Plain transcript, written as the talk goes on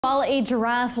While a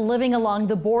giraffe living along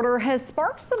the border has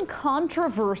sparked some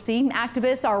controversy,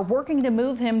 activists are working to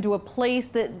move him to a place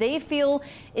that they feel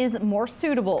is more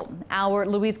suitable. Our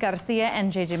Luis Garcia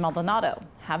and JJ Maldonado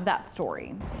have that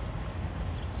story.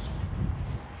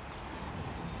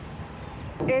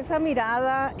 Esa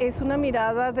mirada es una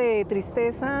mirada de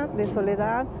tristeza, de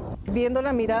soledad. Viendo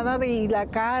la mirada y la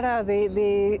cara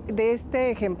de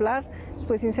este ejemplar,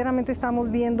 pues sinceramente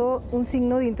estamos viendo un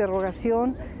signo de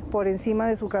interrogación por encima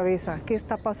de su cabeza. ¿Qué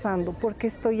está pasando? ¿Por qué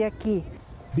estoy aquí?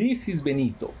 This is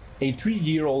Benito, a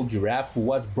 3-year-old giraffe who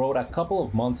was brought a couple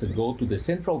of months ago to the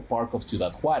Central Park of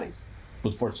Ciudad Juárez.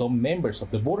 But for some members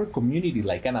of the border community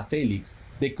like Ana Félix,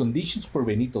 the conditions where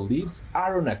Benito lives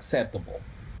are unacceptable.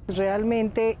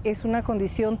 Realmente es una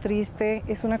condición triste,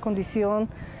 es una condición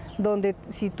donde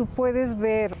si tú puedes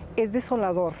ver, es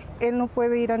desolador. Él no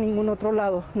puede ir a ningún otro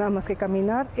lado, nada más que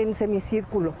caminar en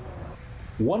semicírculo.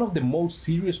 One of the most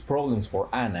serious problems for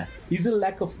Ana is the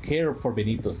lack of care for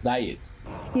Benito's diet.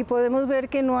 Y podemos ver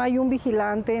que no hay un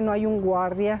vigilante, no hay un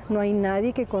guardia, no hay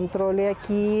nadie que controle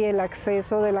aquí el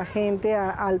acceso de la gente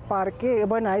al parque,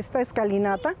 bueno, a esta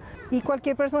escalinata, y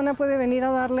cualquier persona puede venir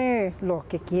a darle lo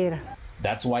que quieras.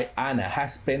 That's why Ana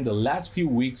has spent the last few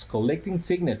weeks collecting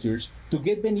signatures to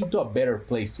get Benito a better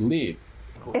place to live.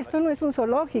 Esto no es un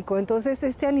zoológico, entonces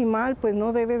este animal pues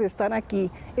no debe de estar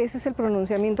aquí. Ese es el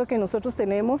pronunciamiento que nosotros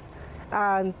tenemos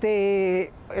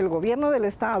ante el gobierno del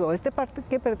estado, este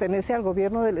parque pertenece al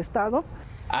gobierno del estado.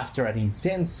 After an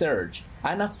intense search,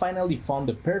 Ana finally found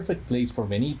the perfect place for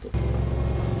Benito.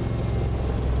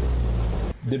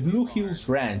 The Blue Hues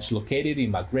Ranch, located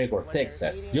in McGregor,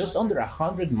 Texas, just under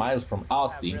 100 miles from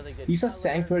Austin, is a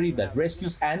sanctuary that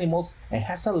rescues animals and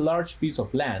has a large piece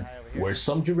of land where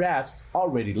some giraffes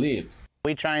already live.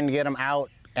 We trying to get them out,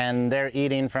 and they're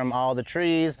eating from all the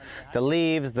trees, the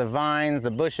leaves, the vines, the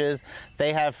bushes.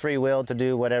 They have free will to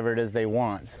do whatever it is they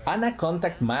want. Ana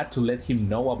contacted Matt to let him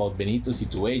know about Benito's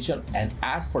situation and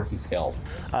ask for his help.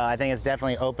 I think it's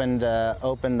definitely opened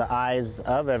the eyes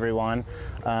of everyone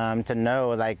to know,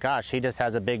 like, gosh, he just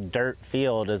has a big dirt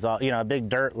field, is all, a big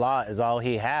dirt lot is all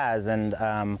he has, and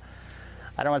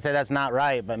I don't want to say that's not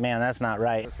right, but man, that's not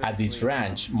right. At this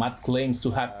ranch, Matt claims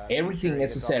to have everything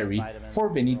necessary for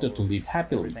Benito to live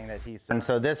happily. And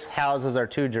so this houses our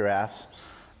 2 giraffes,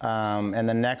 and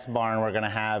the next barn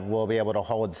we'll be able to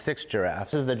hold 6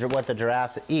 giraffes. This is what the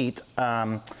giraffes eat,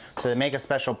 so they make a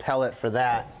special pellet for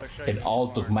that. And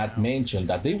although Matt mentioned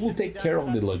that they will take care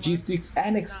of the logistics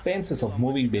and expenses of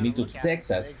moving Benito to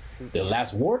Texas, the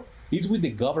last word is with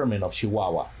the government of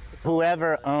Chihuahua.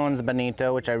 Whoever owns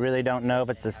Benito, which I really don't know if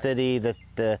it's the city,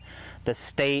 the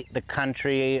state, the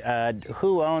country,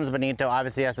 who owns Benito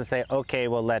obviously has to say, okay,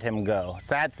 we'll let him go.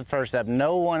 So that's the first step.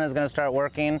 No one is going to start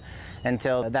working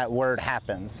until that word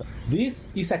happens. This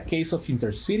is a case of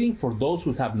interceding for those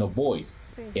who have no voice.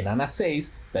 And Ana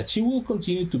says that she will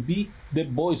continue to be the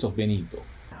voice of Benito.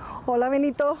 Hola,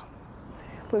 Benito.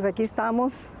 Pues aquí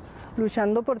estamos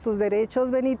luchando por tus derechos,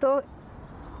 Benito.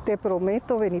 Te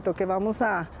prometo, Benito, que vamos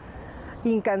a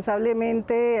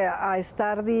incansablemente a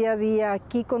estar día a día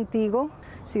aquí contigo.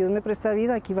 Si Dios me presta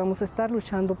vida, aquí vamos a estar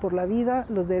luchando por la vida,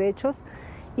 los derechos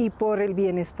y por el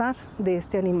bienestar de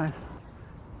este animal.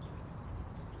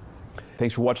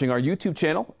 Thanks for watching our YouTube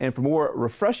channel, and for more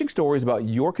refreshing stories about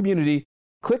your community,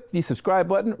 click the subscribe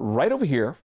button right over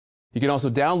here. You can also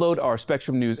download our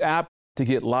Spectrum News app to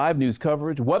get live news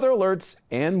coverage, weather alerts,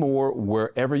 and more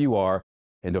wherever you are.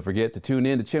 And don't forget to tune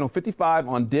in to Channel 55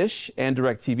 on Dish and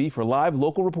DirecTV for live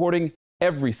local reporting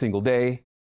every single day.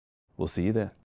 We'll see you then.